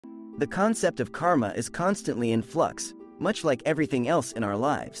The concept of karma is constantly in flux, much like everything else in our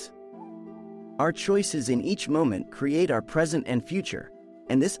lives. Our choices in each moment create our present and future,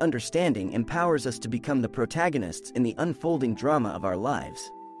 and this understanding empowers us to become the protagonists in the unfolding drama of our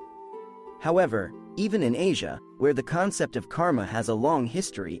lives. However, even in Asia, where the concept of karma has a long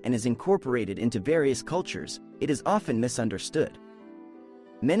history and is incorporated into various cultures, it is often misunderstood.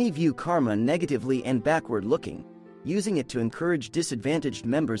 Many view karma negatively and backward-looking, using it to encourage disadvantaged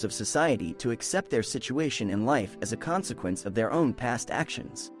members of society to accept their situation in life as a consequence of their own past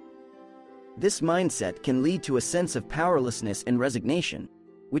actions. This mindset can lead to a sense of powerlessness and resignation,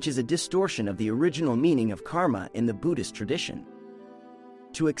 which is a distortion of the original meaning of karma in the Buddhist tradition.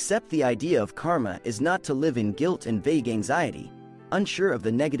 To accept the idea of karma is not to live in guilt and vague anxiety, unsure of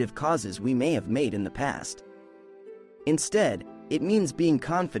the negative causes we may have made in the past. Instead, it means being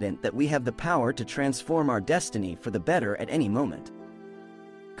confident that we have the power to transform our destiny for the better at any moment.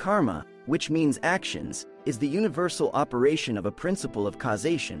 Karma, which means actions, is the universal operation of a principle of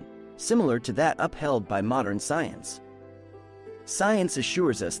causation, similar to that upheld by modern science. Science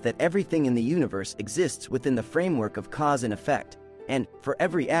assures us that everything in the universe exists within the framework of cause and effect, and, for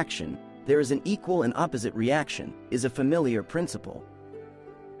every action, there is an equal and opposite reaction, is a familiar principle.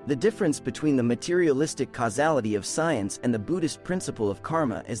 The difference between the materialistic causality of science and the Buddhist principle of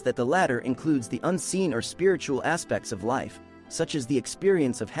karma is that the latter includes the unseen or spiritual aspects of life, such as the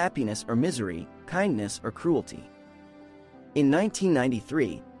experience of happiness or misery, kindness or cruelty. In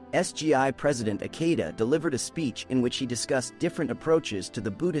 1993, SGI President Ikeda delivered a speech in which he discussed different approaches to the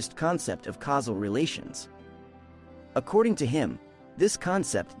Buddhist concept of causal relations. According to him, this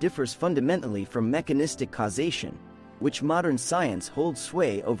concept differs fundamentally from mechanistic causation, which modern science holds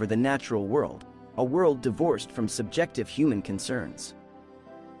sway over the natural world, a world divorced from subjective human concerns.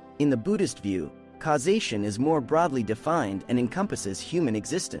 In the Buddhist view, causation is more broadly defined and encompasses human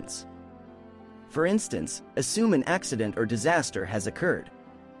existence. For instance, assume an accident or disaster has occurred.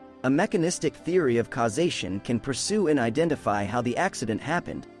 A mechanistic theory of causation can pursue and identify how the accident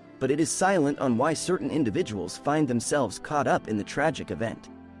happened, but it is silent on why certain individuals find themselves caught up in the tragic event.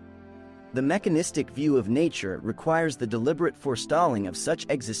 The mechanistic view of nature requires the deliberate forestalling of such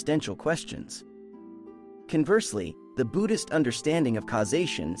existential questions. Conversely, the Buddhist understanding of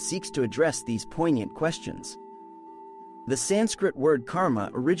causation seeks to address these poignant questions. The Sanskrit word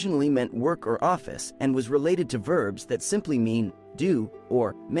karma originally meant work or office and was related to verbs that simply mean do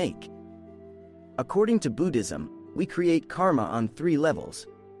or make. According to Buddhism, we create karma on 3 levels: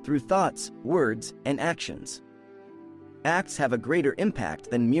 through thoughts, words, and actions. Acts have a greater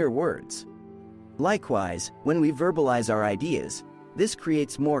impact than mere words. Likewise, when we verbalize our ideas, this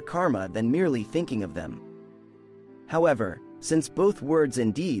creates more karma than merely thinking of them. However, since both words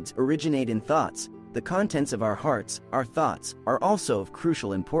and deeds originate in thoughts, the contents of our hearts, our thoughts, are also of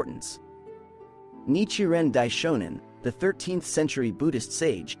crucial importance. Nichiren Daishonin, the 13th century Buddhist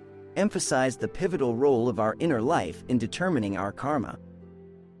sage, emphasized the pivotal role of our inner life in determining our karma.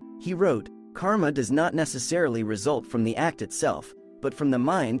 He wrote, "Karma does not necessarily result from the act itself, but from the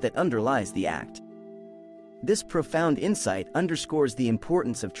mind that underlies the act." This profound insight underscores the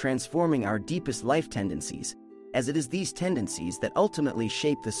importance of transforming our deepest life tendencies, as it is these tendencies that ultimately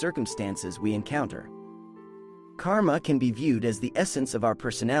shape the circumstances we encounter. Karma can be viewed as the essence of our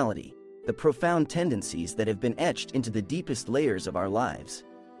personality, the profound tendencies that have been etched into the deepest layers of our lives.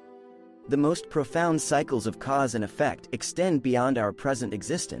 The most profound cycles of cause and effect extend beyond our present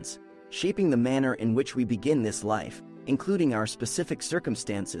existence, shaping the manner in which we begin this life, including our specific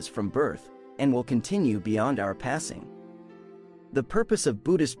circumstances from birth, and will continue beyond our passing. The purpose of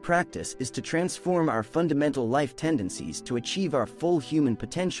Buddhist practice is to transform our fundamental life tendencies to achieve our full human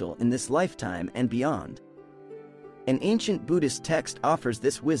potential in this lifetime and beyond. An ancient Buddhist text offers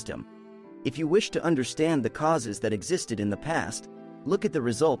this wisdom: if you wish to understand the causes that existed in the past, look at the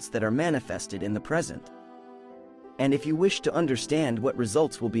results that are manifested in the present. And if you wish to understand what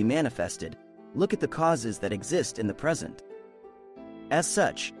results will be manifested, look at the causes that exist in the present. As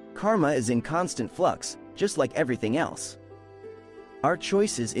such, karma is in constant flux, just like everything else. Our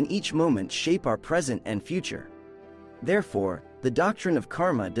choices in each moment shape our present and future. Therefore, the doctrine of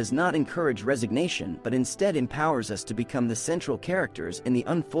karma does not encourage resignation but instead empowers us to become the central characters in the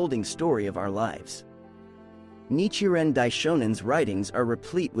unfolding story of our lives. Nichiren Daishonin's writings are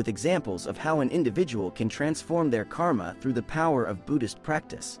replete with examples of how an individual can transform their karma through the power of Buddhist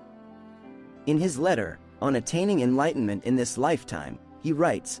practice. In his letter, On Attaining Enlightenment in This Lifetime, he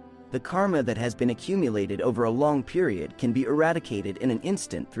writes, "The karma that has been accumulated over a long period can be eradicated in an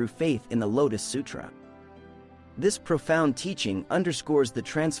instant through faith in the Lotus Sutra." This profound teaching underscores the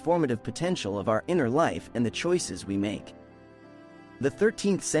transformative potential of our inner life and the choices we make. The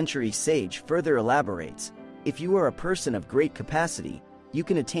 13th century sage further elaborates, if you are a person of great capacity, you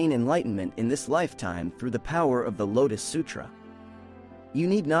can attain enlightenment in this lifetime through the power of the Lotus Sutra. You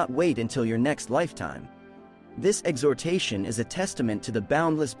need not wait until your next lifetime. This exhortation is a testament to the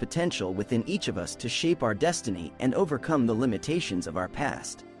boundless potential within each of us to shape our destiny and overcome the limitations of our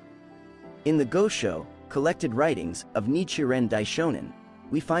past. In the Gosho, collected writings of Nichiren Daishonin,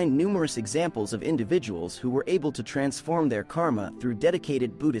 we find numerous examples of individuals who were able to transform their karma through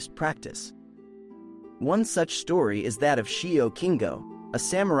dedicated Buddhist practice. One such story is that of Shio Kingo, a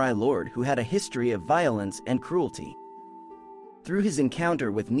samurai lord who had a history of violence and cruelty. Through his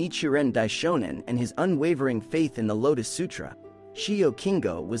encounter with Nichiren Daishonin and his unwavering faith in the Lotus Sutra, Shio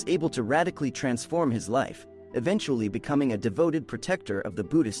Kingo was able to radically transform his life, eventually becoming a devoted protector of the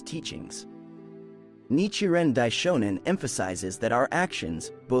Buddhist teachings. Nichiren Daishonin emphasizes that our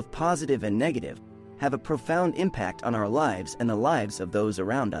actions, both positive and negative, have a profound impact on our lives and the lives of those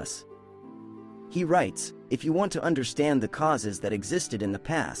around us. He writes, if you want to understand the causes that existed in the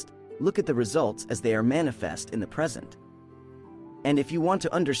past, look at the results as they are manifest in the present. And if you want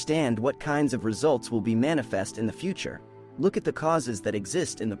to understand what kinds of results will be manifest in the future, look at the causes that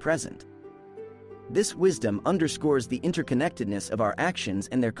exist in the present. This wisdom underscores the interconnectedness of our actions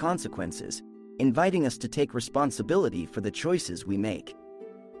and their consequences, inviting us to take responsibility for the choices we make.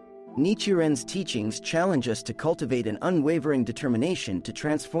 Nichiren's teachings challenge us to cultivate an unwavering determination to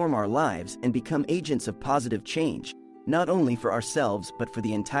transform our lives and become agents of positive change, not only for ourselves but for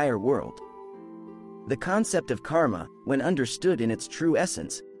the entire world. The concept of karma, when understood in its true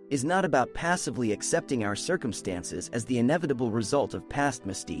essence, is not about passively accepting our circumstances as the inevitable result of past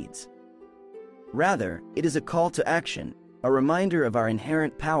misdeeds. Rather, it is a call to action, a reminder of our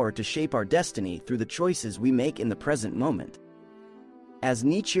inherent power to shape our destiny through the choices we make in the present moment. As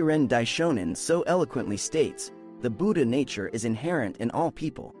Nichiren Daishonin so eloquently states, the Buddha nature is inherent in all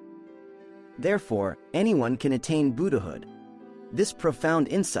people. Therefore, anyone can attain Buddhahood. This profound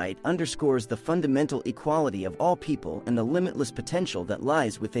insight underscores the fundamental equality of all people and the limitless potential that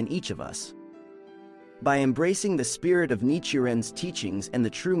lies within each of us. By embracing the spirit of Nichiren's teachings and the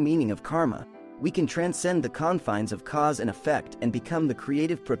true meaning of karma, we can transcend the confines of cause and effect and become the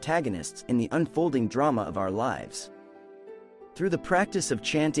creative protagonists in the unfolding drama of our lives. Through the practice of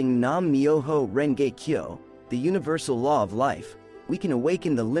chanting Nam Myoho Renge Kyo, the universal law of life, we can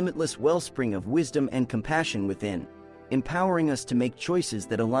awaken the limitless wellspring of wisdom and compassion within, empowering us to make choices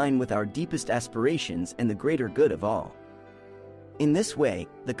that align with our deepest aspirations and the greater good of all. In this way,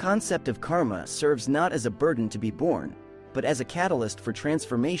 the concept of karma serves not as a burden to be borne, but as a catalyst for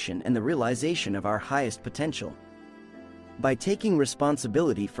transformation and the realization of our highest potential. By taking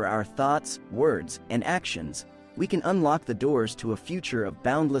responsibility for our thoughts, words, and actions, we can unlock the doors to a future of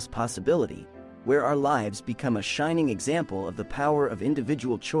boundless possibility, where our lives become a shining example of the power of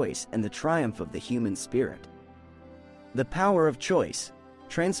individual choice and the triumph of the human spirit. The power of choice,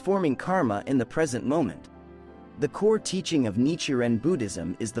 transforming karma in the present moment. The core teaching of Nichiren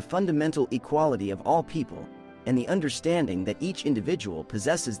Buddhism is the fundamental equality of all people, and the understanding that each individual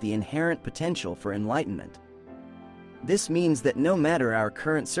possesses the inherent potential for enlightenment. This means that no matter our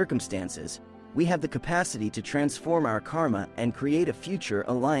current circumstances, we have the capacity to transform our karma and create a future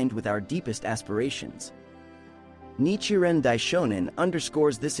aligned with our deepest aspirations. Nichiren Daishonin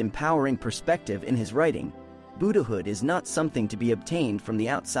underscores this empowering perspective in his writing, Buddhahood is not something to be obtained from the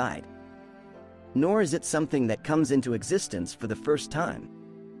outside. Nor is it something that comes into existence for the first time.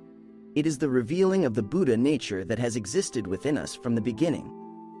 It is the revealing of the Buddha nature that has existed within us from the beginning.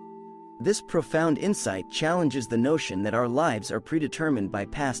 This profound insight challenges the notion that our lives are predetermined by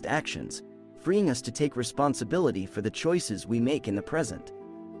past actions, freeing us to take responsibility for the choices we make in the present.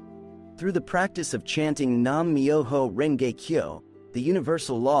 Through the practice of chanting Nam Myoho Renge Kyo, the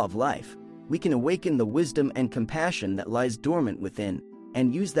universal law of life, we can awaken the wisdom and compassion that lies dormant within,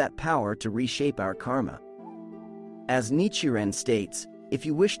 and use that power to reshape our karma. As Nichiren states, if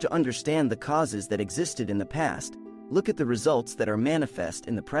you wish to understand the causes that existed in the past, look at the results that are manifest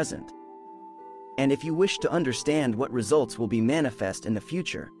in the present. And if you wish to understand what results will be manifest in the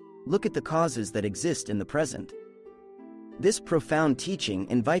future, look at the causes that exist in the present. This profound teaching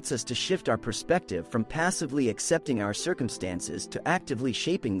invites us to shift our perspective from passively accepting our circumstances to actively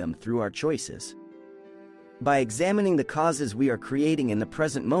shaping them through our choices. By examining the causes we are creating in the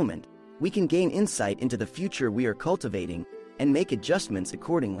present moment, we can gain insight into the future we are cultivating and make adjustments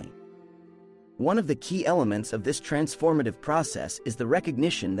accordingly. One of the key elements of this transformative process is the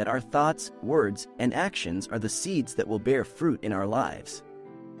recognition that our thoughts, words, and actions are the seeds that will bear fruit in our lives.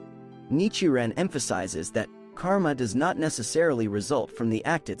 Nichiren emphasizes that karma does not necessarily result from the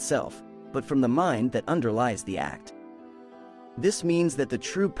act itself, but from the mind that underlies the act. This means that the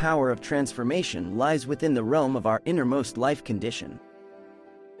true power of transformation lies within the realm of our innermost life condition.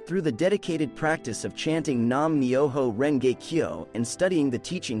 Through the dedicated practice of chanting Myoho Renge and studying the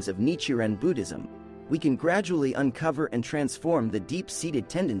teachings of Nichiren Buddhism, we can gradually uncover and transform the deep-seated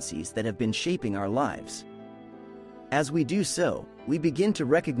tendencies that have been shaping our lives. As we do so, we begin to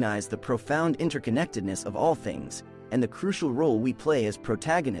recognize the profound interconnectedness of all things and the crucial role we play as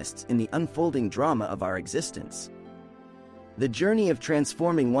protagonists in the unfolding drama of our existence. The journey of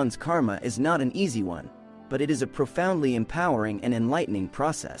transforming one's karma is not an easy one, but it is a profoundly empowering and enlightening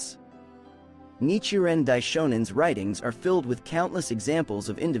process. Nichiren Daishonen's writings are filled with countless examples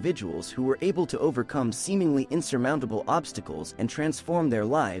of individuals who were able to overcome seemingly insurmountable obstacles and transform their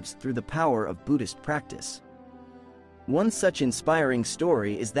lives through the power of Buddhist practice. One such inspiring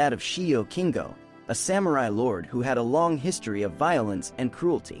story is that of Shio Kingo, a samurai lord who had a long history of violence and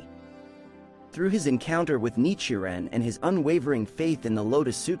cruelty. Through his encounter with Nichiren and his unwavering faith in the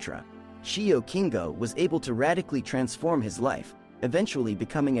Lotus Sutra, Shio Kingo was able to radically transform his life, eventually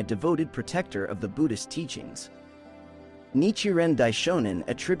becoming a devoted protector of the Buddhist teachings. Nichiren Daishonin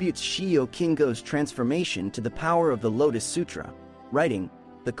attributes Shio Kingo's transformation to the power of the Lotus Sutra, writing,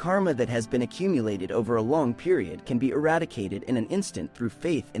 "The karma that has been accumulated over a long period can be eradicated in an instant through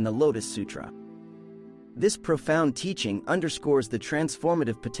faith in the Lotus Sutra." This profound teaching underscores the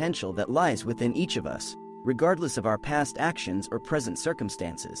transformative potential that lies within each of us, regardless of our past actions or present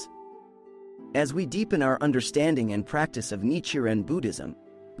circumstances. As we deepen our understanding and practice of Nichiren Buddhism,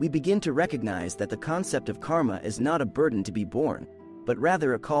 we begin to recognize that the concept of karma is not a burden to be borne, but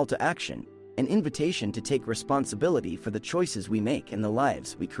rather a call to action, an invitation to take responsibility for the choices we make and the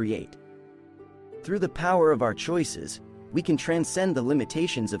lives we create. Through the power of our choices, we can transcend the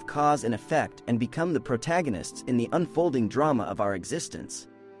limitations of cause and effect and become the protagonists in the unfolding drama of our existence.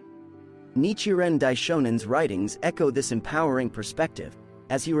 Nichiren Daishonen's writings echo this empowering perspective,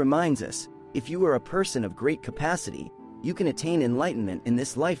 as he reminds us, if you are a person of great capacity, you can attain enlightenment in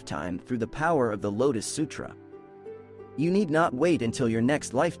this lifetime through the power of the Lotus Sutra. You need not wait until your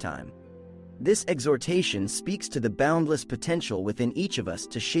next lifetime. This exhortation speaks to the boundless potential within each of us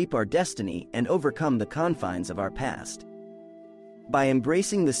to shape our destiny and overcome the confines of our past. By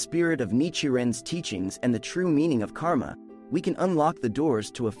embracing the spirit of Nichiren's teachings and the true meaning of karma, we can unlock the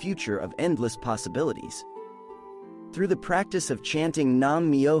doors to a future of endless possibilities. Through the practice of chanting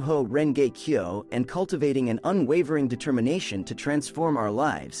Myoho Renge and cultivating an unwavering determination to transform our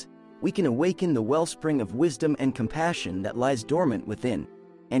lives, we can awaken the wellspring of wisdom and compassion that lies dormant within,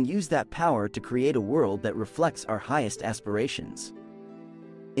 and use that power to create a world that reflects our highest aspirations.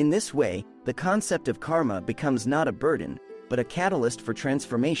 In this way, the concept of karma becomes not a burden, but a catalyst for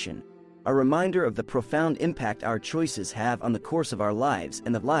transformation, a reminder of the profound impact our choices have on the course of our lives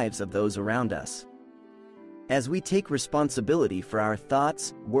and the lives of those around us. As we take responsibility for our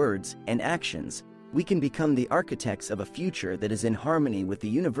thoughts, words, and actions, we can become the architects of a future that is in harmony with the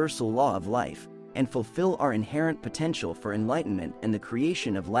universal law of life, and fulfill our inherent potential for enlightenment and the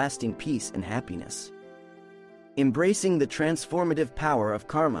creation of lasting peace and happiness. Embracing the transformative power of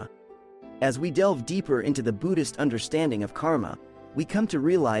karma. As we delve deeper into the Buddhist understanding of karma, we come to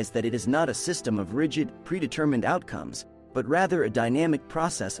realize that it is not a system of rigid, predetermined outcomes, but rather a dynamic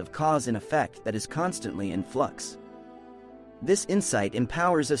process of cause and effect that is constantly in flux. This insight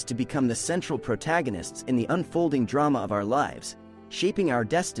empowers us to become the central protagonists in the unfolding drama of our lives, shaping our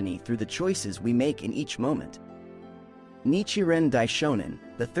destiny through the choices we make in each moment. Nichiren Daishonin,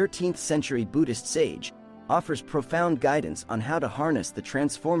 the 13th century Buddhist sage, offers profound guidance on how to harness the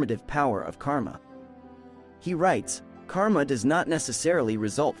transformative power of karma. He writes, "Karma does not necessarily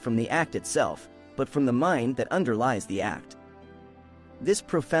result from the act itself, but from the mind that underlies the act." This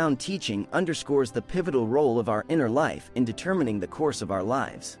profound teaching underscores the pivotal role of our inner life in determining the course of our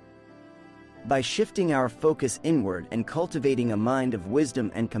lives. By shifting our focus inward and cultivating a mind of wisdom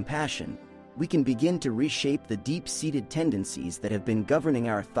and compassion, we can begin to reshape the deep-seated tendencies that have been governing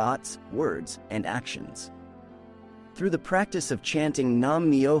our thoughts, words, and actions. Through the practice of chanting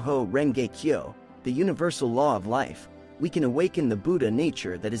Myoho Renge, the universal law of life, we can awaken the Buddha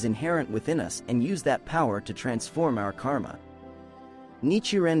nature that is inherent within us and use that power to transform our karma.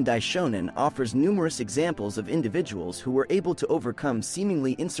 Nichiren Daishonin offers numerous examples of individuals who were able to overcome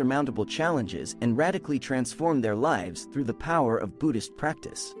seemingly insurmountable challenges and radically transform their lives through the power of Buddhist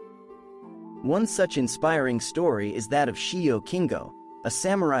practice. One such inspiring story is that of Shio Kingo, a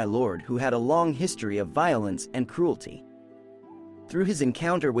samurai lord who had a long history of violence and cruelty. Through his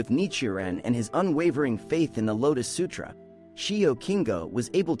encounter with Nichiren and his unwavering faith in the Lotus Sutra, Shio Kingo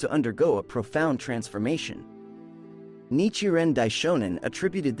was able to undergo a profound transformation. Nichiren Daishonin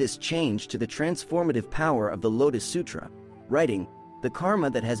attributed this change to the transformative power of the Lotus Sutra, writing, "The karma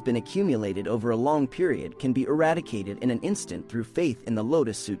that has been accumulated over a long period can be eradicated in an instant through faith in the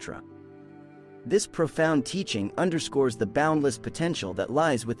Lotus Sutra." This profound teaching underscores the boundless potential that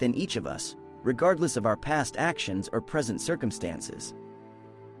lies within each of us, regardless of our past actions or present circumstances.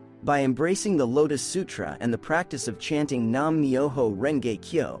 By embracing the Lotus Sutra and the practice of chanting Nam Myoho Renge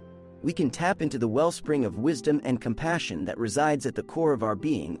Kyo, we can tap into the wellspring of wisdom and compassion that resides at the core of our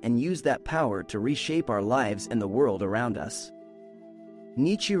being and use that power to reshape our lives and the world around us.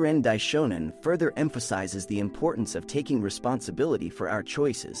 Nichiren Daishonin further emphasizes the importance of taking responsibility for our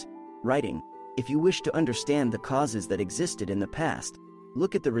choices, writing, "If you wish to understand the causes that existed in the past,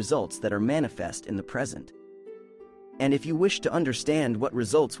 look at the results that are manifest in the present. And if you wish to understand what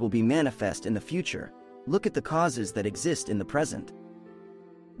results will be manifest in the future, look at the causes that exist in the present."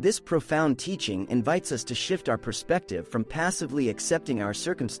 This profound teaching invites us to shift our perspective from passively accepting our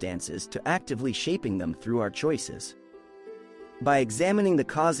circumstances to actively shaping them through our choices. By examining the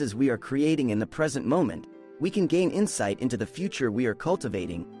causes we are creating in the present moment, we can gain insight into the future we are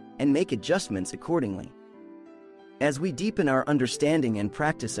cultivating and make adjustments accordingly. As we deepen our understanding and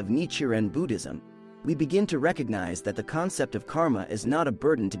practice of Nichiren Buddhism, we begin to recognize that the concept of karma is not a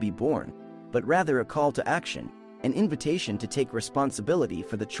burden to be borne, but rather a call to action, an invitation to take responsibility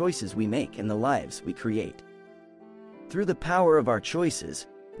for the choices we make and the lives we create. Through the power of our choices,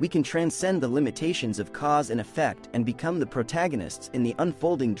 we can transcend the limitations of cause and effect and become the protagonists in the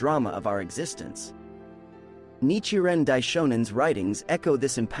unfolding drama of our existence. Nichiren Daishonin's writings echo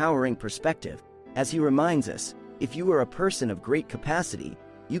this empowering perspective, as he reminds us, if you are a person of great capacity,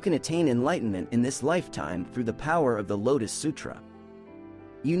 you can attain enlightenment in this lifetime through the power of the Lotus Sutra.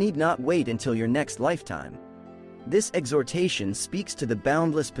 You need not wait until your next lifetime. This exhortation speaks to the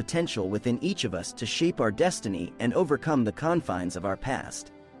boundless potential within each of us to shape our destiny and overcome the confines of our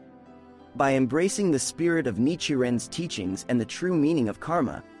past. By embracing the spirit of Nichiren's teachings and the true meaning of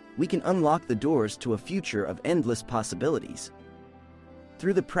karma, we can unlock the doors to a future of endless possibilities.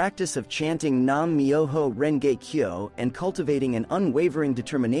 Through the practice of chanting Nam Myoho Renge Kyo and cultivating an unwavering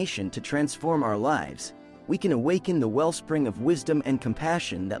determination to transform our lives, we can awaken the wellspring of wisdom and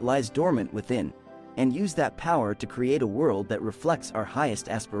compassion that lies dormant within, and use that power to create a world that reflects our highest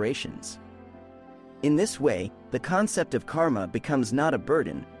aspirations. In this way, the concept of karma becomes not a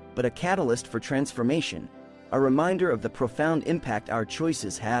burden, but a catalyst for transformation, a reminder of the profound impact our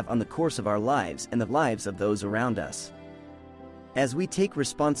choices have on the course of our lives and the lives of those around us. As we take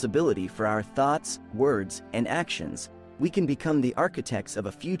responsibility for our thoughts, words, and actions, we can become the architects of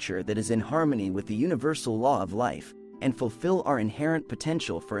a future that is in harmony with the universal law of life, and fulfill our inherent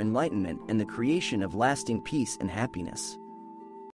potential for enlightenment and the creation of lasting peace and happiness.